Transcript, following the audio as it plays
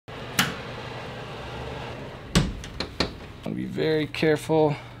Be very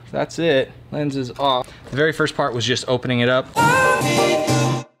careful. That's it. Lens is off. The very first part was just opening it up.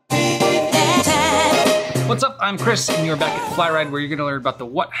 What's up? I'm Chris, and you're back at FlyRyde, where you're gonna learn about the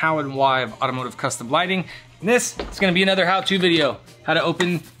what, how, and why of automotive custom lighting. And this is gonna be another how-to video. How to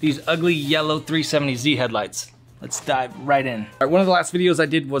open these ugly yellow 370Z headlights. Let's dive right in. All right, one of the last videos I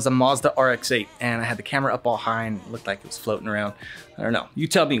did was a Mazda RX-8, and I had the camera up all high and it looked like it was floating around. I don't know. You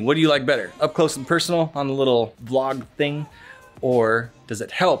tell me, what do you like better? Up close and personal on the little vlog thing? Or does it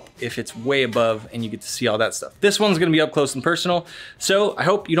help if it's way above and you get to see all that stuff? This one's gonna be up close and personal, so I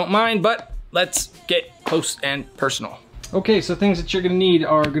hope you don't mind, but let's get close and personal. Okay, so things that you're gonna need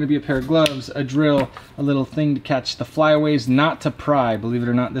are gonna be a pair of gloves, a drill, a little thing to catch the flyaways, not to pry. Believe it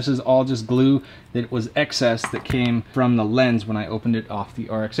or not, this is all just glue that was excess that came from the lens when I opened it off the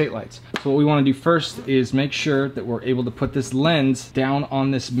RX-8 lights. So what we wanna do first is make sure that we're able to put this lens down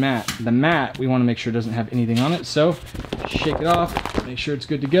on this mat. The mat, we wanna make sure doesn't have anything on it, so shake it off, make sure it's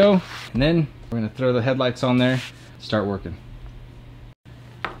good to go, and then we're gonna throw the headlights on there, start working.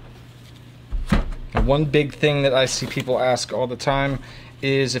 One big thing that I see people ask all the time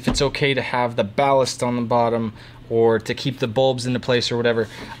is if it's okay to have the ballast on the bottom or to keep the bulbs into place or whatever.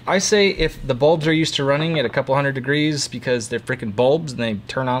 I say if the bulbs are used to running at a couple hundred degrees because they're freaking bulbs and they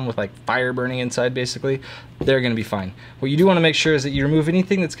turn on with like fire burning inside basically, they're gonna be fine. What you do wanna make sure is that you remove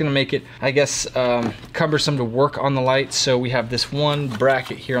anything that's gonna make it, I guess, cumbersome to work on the light. So we have this one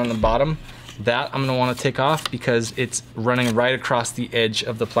bracket here on the bottom. That I'm gonna wanna take off because it's running right across the edge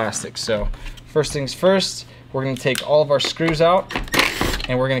of the plastic. So first things first, we're gonna take all of our screws out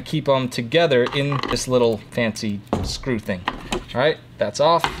and we're gonna keep them together in this little fancy screw thing. All right, that's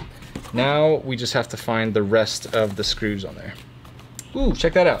off. Now we just have to find the rest of the screws on there. Ooh,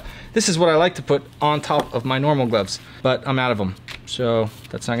 check that out. This is what I like to put on top of my normal gloves, but I'm out of them. So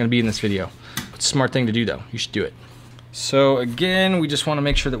that's not gonna be in this video. It's a smart thing to do though, you should do it. So again, we just wanna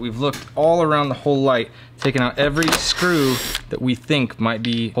make sure that we've looked all around the whole light, taking out every screw that we think might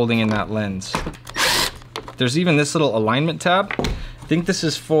be holding in that lens. There's even this little alignment tab. I think this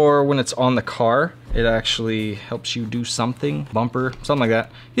is for when it's on the car. It actually helps you do something, bumper, something like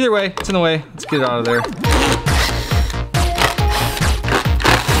that. Either way, it's in the way. Let's get it out of there.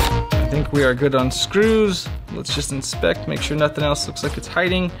 I think we are good on screws. Let's just inspect, make sure nothing else looks like it's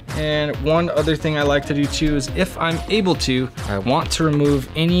hiding. And one other thing I like to do too is if I'm able to, I want to remove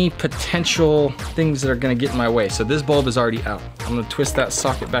any potential things that are gonna get in my way. So this bulb is already out. I'm gonna twist that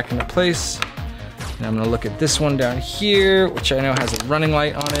socket back into place. And I'm gonna look at this one down here, which I know has a running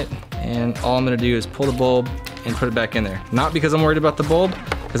light on it. And all I'm gonna do is pull the bulb and put it back in there. Not because I'm worried about the bulb,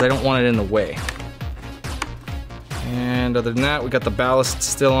 because I don't want it in the way. And other than that, we got the ballast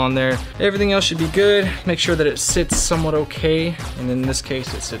still on there. Everything else should be good. Make sure that it sits somewhat okay. And in this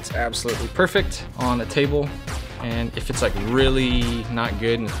case, it sits absolutely perfect on a table. And if it's like really not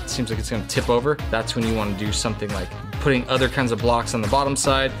good and it seems like it's gonna tip over, that's when you wanna do something like putting other kinds of blocks on the bottom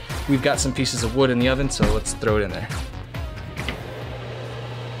side. We've got some pieces of wood in the oven, so let's throw it in there.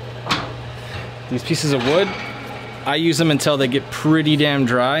 These pieces of wood, I use them until they get pretty damn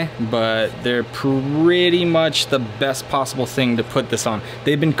dry, but they're pretty much the best possible thing to put this on.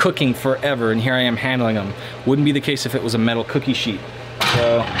 They've been cooking forever, and here I am handling them. Wouldn't be the case if it was a metal cookie sheet.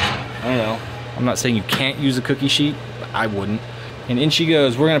 So, I don't know. I'm not saying you can't use a cookie sheet, but I wouldn't. And in she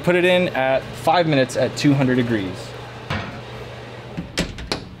goes. We're gonna put it in at 5 minutes at 200 degrees.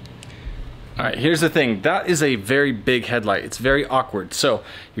 All right, here's the thing. That is a very big headlight. It's very awkward. So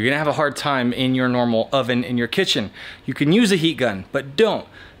you're gonna have a hard time in your normal oven in your kitchen. You can use a heat gun, but don't.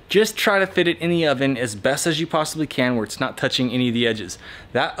 Just try to fit it in the oven as best as you possibly can where it's not touching any of the edges.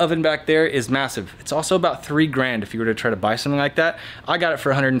 That oven back there is massive. It's also about 3 grand if you were to try to buy something like that. I got it for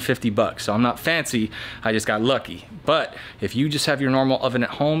 150 bucks, so I'm not fancy, I just got lucky. But if you just have your normal oven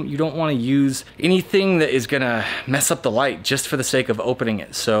at home, you don't wanna use anything that is gonna mess up the light just for the sake of opening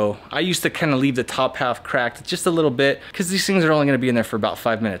it. So I used to kind of leave the top half cracked just a little bit because these things are only gonna be in there for about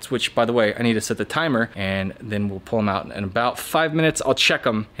 5 minutes, which by the way, I need to set the timer and then we'll pull them out in about 5 minutes. I'll check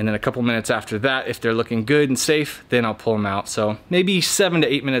them. And then a couple minutes after that, if they're looking good and safe, then I'll pull them out. So maybe 7 to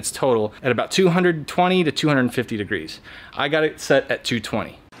 8 minutes total at about 220 to 250 degrees. I got it set at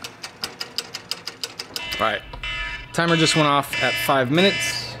 220. All right, timer just went off at 5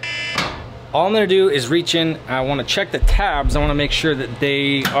 minutes. All I'm gonna do is reach in, I wanna check the tabs. I wanna make sure that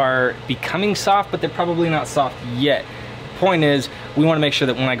they are becoming soft, but they're probably not soft yet. Point is, we wanna make sure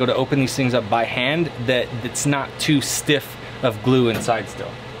that when I go to open these things up by hand, that it's not too stiff of glue inside still.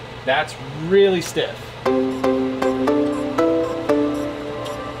 That's really stiff.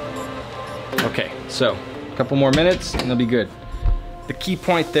 Okay, so a couple more minutes and they'll be good. The key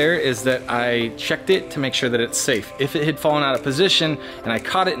point there is that I checked it to make sure that it's safe. If it had fallen out of position and I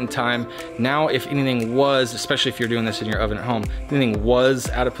caught it in time, now if anything was, especially if you're doing this in your oven at home, if anything was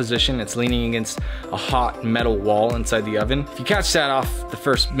out of position, it's leaning against a hot metal wall inside the oven. If you catch that off the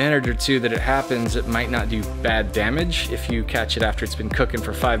first minute or two that it happens, it might not do bad damage. If you catch it after it's been cooking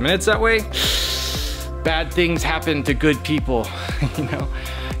for 5 minutes that way, bad things happen to good people, you know?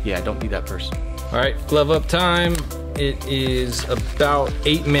 Yeah, don't be that person. All right, glove up time. It is about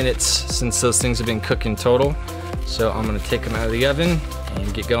 8 minutes since those things have been cooking total. So I'm gonna take them out of the oven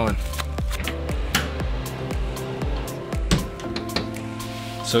and get going.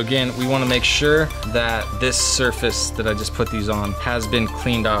 So again, we wanna make sure that this surface that I just put these on has been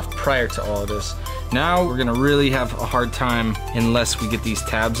cleaned off prior to all of this. Now we're gonna really have a hard time unless we get these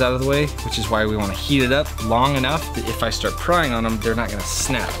tabs out of the way, which is why we wanna heat it up long enough that if I start prying on them, they're not gonna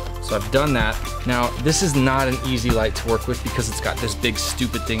snap. So I've done that. Now, this is not an easy light to work with because it's got this big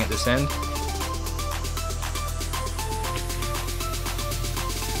stupid thing at this end.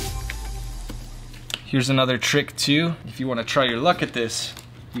 Here's another trick too. If you want to try your luck at this,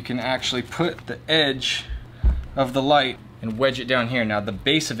 you can actually put the edge of the light and wedge it down here. Now the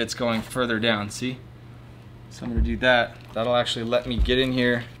base of it's going further down, see? So I'm gonna do that. That'll actually let me get in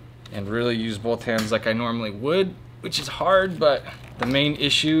here and really use both hands like I normally would, which is hard, but the main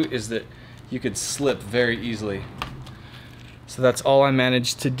issue is that you could slip very easily. So that's all I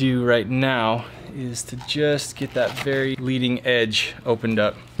managed to do right now, is to just get that very leading edge opened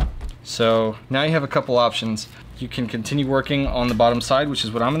up. So now you have a couple options. You can continue working on the bottom side, which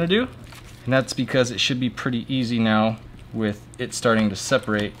is what I'm gonna do. And that's because it should be pretty easy now with it starting to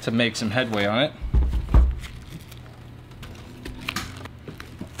separate to make some headway on it.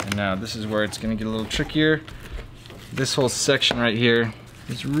 And now this is where it's gonna get a little trickier. This whole section right here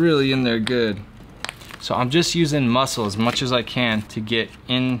is really in there good. So I'm just using muscle as much as I can to get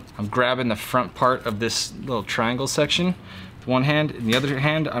in. I'm grabbing the front part of this little triangle section with one hand, and the other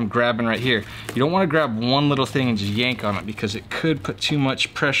hand I'm grabbing right here. You don't want to grab one little thing and just yank on it because it could put too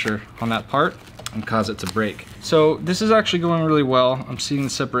much pressure on that part and cause it to break. So this is actually going really well. I'm seeing the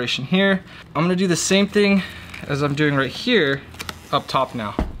separation here. I'm gonna do the same thing as I'm doing right here up top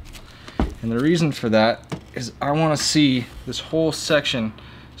now. And the reason for that is I want to see this whole section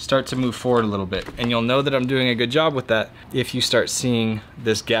start to move forward a little bit. And you'll know that I'm doing a good job with that if you start seeing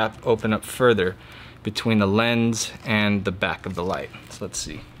this gap open up further between the lens and the back of the light. So let's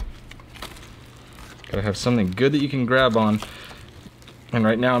see. Gotta have something good that you can grab on. And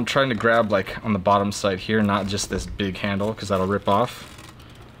right now I'm trying to grab like on the bottom side here, not just this big handle, because that'll rip off.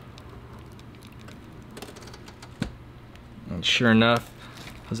 And sure enough,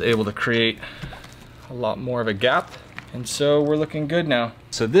 I was able to create a lot more of a gap, and so we're looking good now.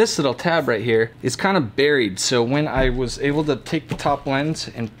 So this little tab right here is kind of buried, so when I was able to take the top lens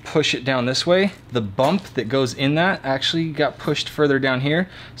and push it down this way, the bump that goes in that actually got pushed further down here,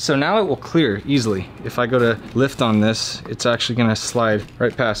 so now it will clear easily. If I go to lift on this, it's actually gonna slide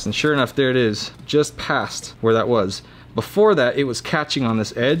right past, and sure enough, there it is, just past where that was. Before that, it was catching on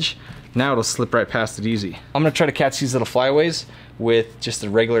this edge. Now it'll slip right past it easy. I'm gonna try to catch these little flyaways with just a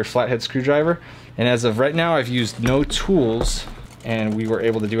regular flathead screwdriver. And as of right now, I've used no tools and we were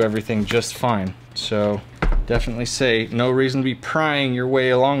able to do everything just fine. So definitely say no reason to be prying your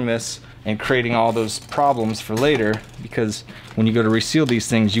way along this and creating all those problems for later, because when you go to reseal these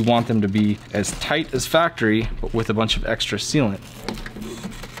things, you want them to be as tight as factory, but with a bunch of extra sealant.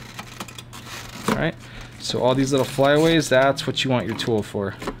 All right, so all these little flyaways, that's what you want your tool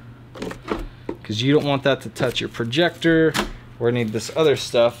for, because you don't want that to touch your projector or any of this other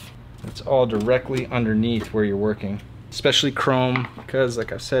stuff. It's all directly underneath where you're working, especially chrome, because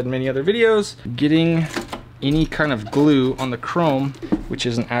like I've said in many other videos, getting any kind of glue on the chrome, which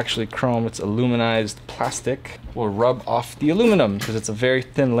isn't actually chrome, it's aluminized plastic, will rub off the aluminum because it's a very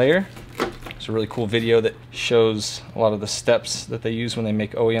thin layer. It's a really cool video that shows a lot of the steps that they use when they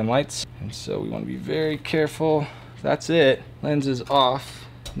make OEM lights. And so we want to be very careful. That's it. Lens is off.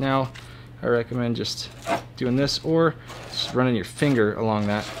 Now I recommend just doing this or just running your finger along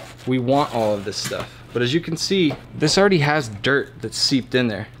that. We want all of this stuff. But as you can see, this already has dirt that's seeped in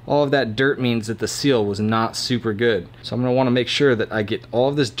there. All of that dirt means that the seal was not super good. So I'm gonna wanna make sure that I get all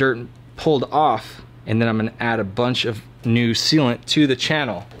of this dirt pulled off, and then I'm gonna add a bunch of new sealant to the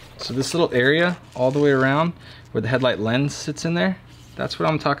channel. So this little area all the way around where the headlight lens sits in there, that's what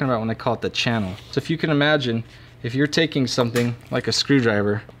I'm talking about when I call it the channel. So if you can imagine, if you're taking something like a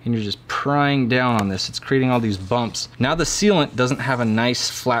screwdriver and you're just prying down on this, it's creating all these bumps. Now the sealant doesn't have a nice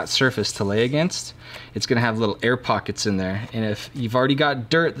flat surface to lay against. It's gonna have little air pockets in there. And if you've already got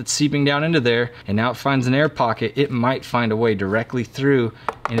dirt that's seeping down into there and now it finds an air pocket, it might find a way directly through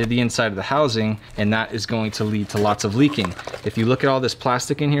into the inside of the housing, and that is going to lead to lots of leaking. If you look at all this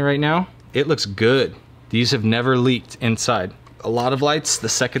plastic in here right now, it looks good. These have never leaked inside. A lot of lights, the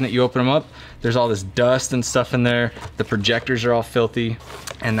second that you open them up, there's all this dust and stuff in there. The projectors are all filthy,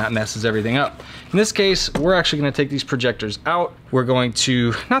 and that messes everything up. In this case, we're actually gonna take these projectors out. We're going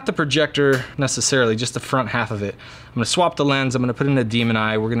to, not the projector necessarily, just the front half of it. I'm gonna swap the lens, I'm gonna put in a demon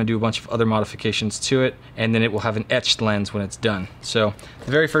eye, we're gonna do a bunch of other modifications to it, and then it will have an etched lens when it's done. So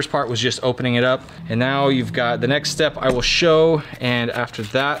the very first part was just opening it up, and now you've got the next step I will show, and after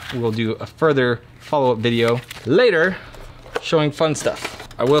that, we'll do a further follow-up video later showing fun stuff.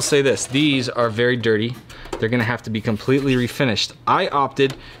 I will say this, these are very dirty. They're gonna have to be completely refinished. I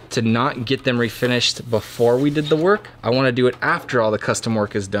opted to not get them refinished before we did the work. I wanna do it after all the custom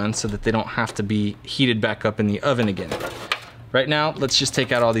work is done so that they don't have to be heated back up in the oven again. Right now, let's just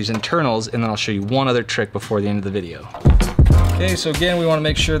take out all these internals and then I'll show you one other trick before the end of the video. Okay, so again, we wanna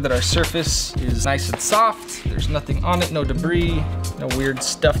make sure that our surface is nice and soft. There's nothing on it, no debris, no weird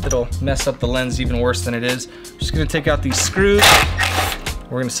stuff that'll mess up the lens even worse than it is. Just gonna take out these screws.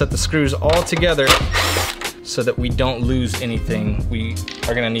 We're gonna set the screws all together so that we don't lose anything we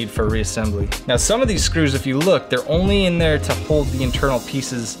are gonna need for reassembly. Now, some of these screws, if you look, they're only in there to hold the internal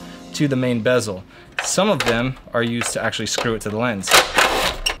pieces to the main bezel. Some of them are used to actually screw it to the lens.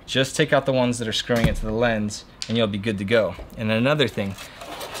 Just take out the ones that are screwing it to the lens and you'll be good to go. And another thing,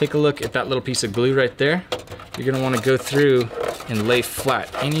 take a look at that little piece of glue right there. You're gonna wanna go through and lay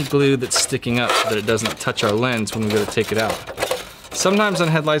flat any glue that's sticking up so that it doesn't touch our lens when we go to take it out. Sometimes on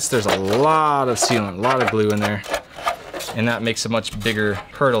headlights there's a lot of sealant, a lot of glue in there, and that makes a much bigger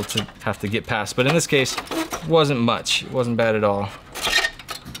hurdle to have to get past. But in this case, it wasn't much, it wasn't bad at all.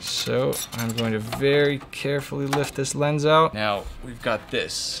 So I'm going to very carefully lift this lens out. Now we've got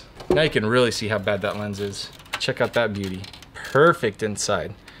this. Now you can really see how bad that lens is. Check out that beauty. Perfect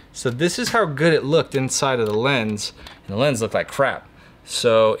inside. So this is how good it looked inside of the lens, and the lens looked like crap.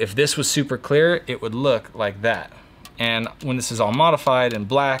 So if this was super clear, it would look like that. And when this is all modified and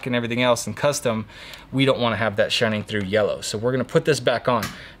black and everything else and custom, we don't want to have that shining through yellow. So we're going to put this back on.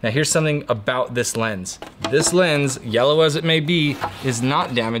 Now here's something about this lens. This lens, yellow as it may be, is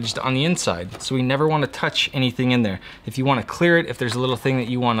not damaged on the inside. So we never want to touch anything in there. If you want to clear it, if there's a little thing that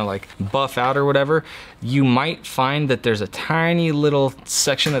you want to like buff out or whatever, you might find that there's a tiny little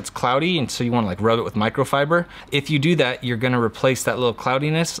section that's cloudy, and so you want to like rub it with microfiber. If you do that, you're going to replace that little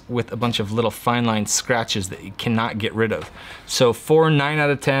cloudiness with a bunch of little fine line scratches that you cannot get rid of. So for 9 out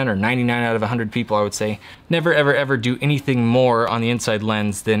of 10 or 99 out of 100 people, I would say never ever ever do anything more on the inside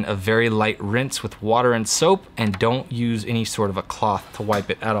lens than a very light rinse with water and soap, and don't use any sort of a cloth to wipe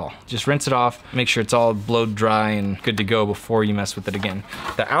it at all. Just rinse it off, make sure it's all blowed dry and good to go before you mess with it again.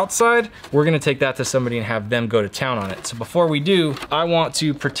 The outside, we're gonna take that to somebody and have them go to town on it. So before we do, I want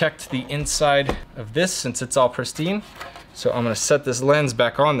to protect the inside of this since it's all pristine. So I'm gonna set this lens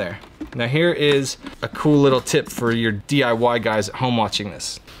back on there. Now here is a cool little tip for your DIY guys at home watching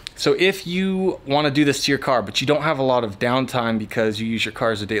this. So if you want to do this to your car, but you don't have a lot of downtime because you use your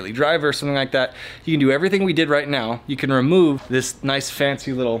car as a daily driver or something like that, you can do everything we did right now. You can remove this nice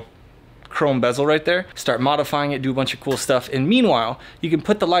fancy little chrome bezel right there, start modifying it, do a bunch of cool stuff, and meanwhile, you can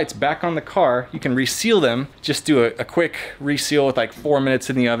put the lights back on the car, you can reseal them, just do a quick reseal with like 4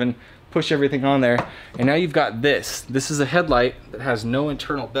 minutes in the oven, push everything on there, and now you've got this. This is a headlight that has no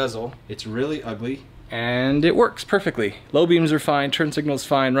internal bezel. It's really ugly, and it works perfectly. Low beams are fine, turn signal's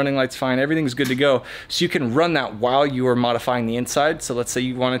fine, running light's fine, everything's good to go. So you can run that while you are modifying the inside. So let's say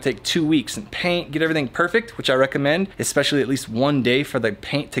you want to take 2 weeks and paint, get everything perfect, which I recommend, especially at least 1 day for the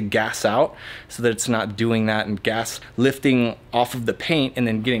paint to gas out so that it's not doing that and gas lifting off of the paint and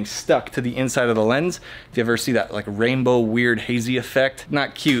then getting stuck to the inside of the lens. If you ever see that like rainbow weird hazy effect,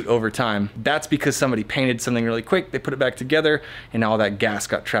 not cute over time. That's because somebody painted something really quick, they put it back together, and all that gas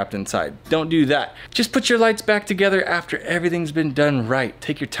got trapped inside. Don't do that. Just put your lights back together after everything's been done right.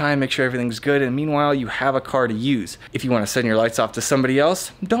 Take your time, make sure everything's good, and meanwhile you have a car to use. If you want to send your lights off to somebody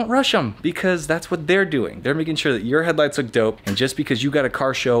else, don't rush them, because that's what they're doing. They're making sure that your headlights look dope, and just because you got a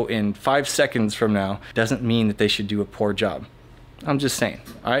car show in 5 seconds from now doesn't mean that they should do a poor job. I'm just saying,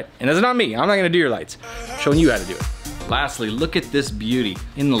 all right? And it's not me, I'm not gonna do your lights. I'm showing you how to do it. Lastly, look at this beauty.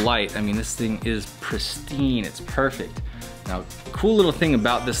 In the light, I mean, this thing is pristine, it's perfect. Now, cool little thing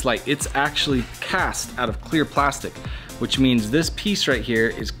about this light, it's actually cast out of clear plastic. which means this piece right here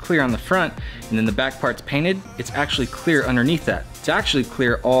is clear on the front, and then the back part's painted. It's actually clear underneath that. It's actually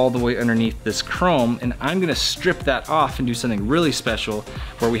clear all the way underneath this chrome, and I'm gonna strip that off and do something really special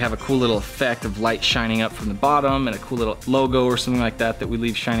where we have a cool little effect of light shining up from the bottom and a cool little logo or something like that that we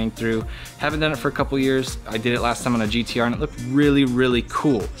leave shining through. Haven't done it for a couple years. I did it last time on a GTR and it looked really, really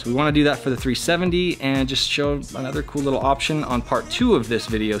cool. So we wanna do that for the 370 and just show another cool little option on part 2 of this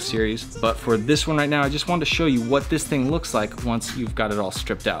video series. But for this one right now, I just wanted to show you what this thing looks like once you've got it all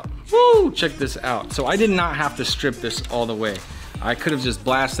stripped out. Woo, check this out. So I did not have to strip this all the way. I could have just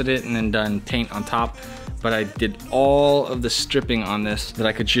blasted it and then done paint on top, but I did all of the stripping on this that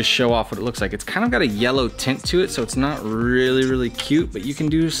I could just show off what it looks like. It's kind of got a yellow tint to it, so it's not really, really cute, but you can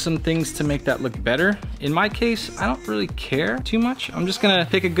do some things to make that look better. In my case, I don't really care too much. I'm just gonna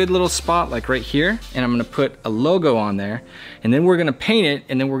pick a good little spot like right here, and I'm gonna put a logo on there, and then we're gonna paint it,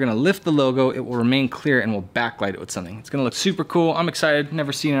 and then we're gonna lift the logo. It will remain clear, and we'll backlight it with something. It's gonna look super cool. I'm excited,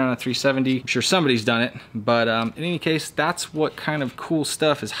 never seen it on a 370. I'm sure somebody's done it, but in any case, that's what kind of cool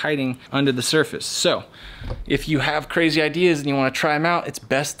stuff is hiding under the surface. So, if you have crazy ideas and you want to try them out, it's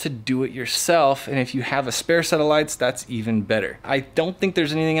best to do it yourself. And if you have a spare set of lights, that's even better. I don't think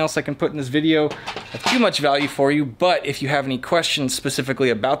there's anything else I can put in this video of too much value for you, but if you have any questions specifically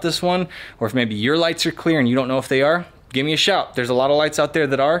about this one, or if maybe your lights are clear and you don't know if they are, give me a shout. There's a lot of lights out there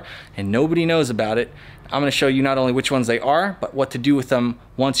that are, and nobody knows about it. I'm gonna show you not only which ones they are, but what to do with them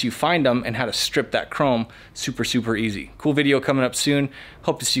once you find them and how to strip that chrome. Super, super easy. Cool video coming up soon.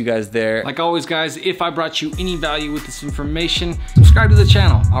 Hope to see you guys there. Like always, guys, if I brought you any value with this information, subscribe to the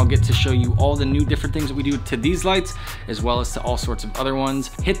channel. I'll get to show you all the new different things that we do to these lights, as well as to all sorts of other ones.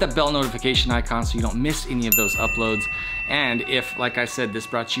 Hit that bell notification icon so you don't miss any of those uploads. And if, like I said, this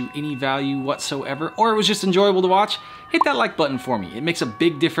brought you any value whatsoever, or it was just enjoyable to watch, hit that like button for me. It makes a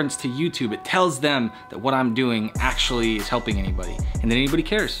big difference to YouTube. It tells them that what I'm doing actually is helping anybody, and that anybody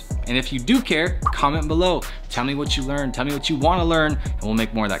cares. And if you do care, comment below. Tell me what you learned, tell me what you want to learn, and we'll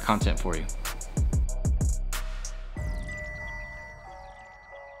make more of that content for you.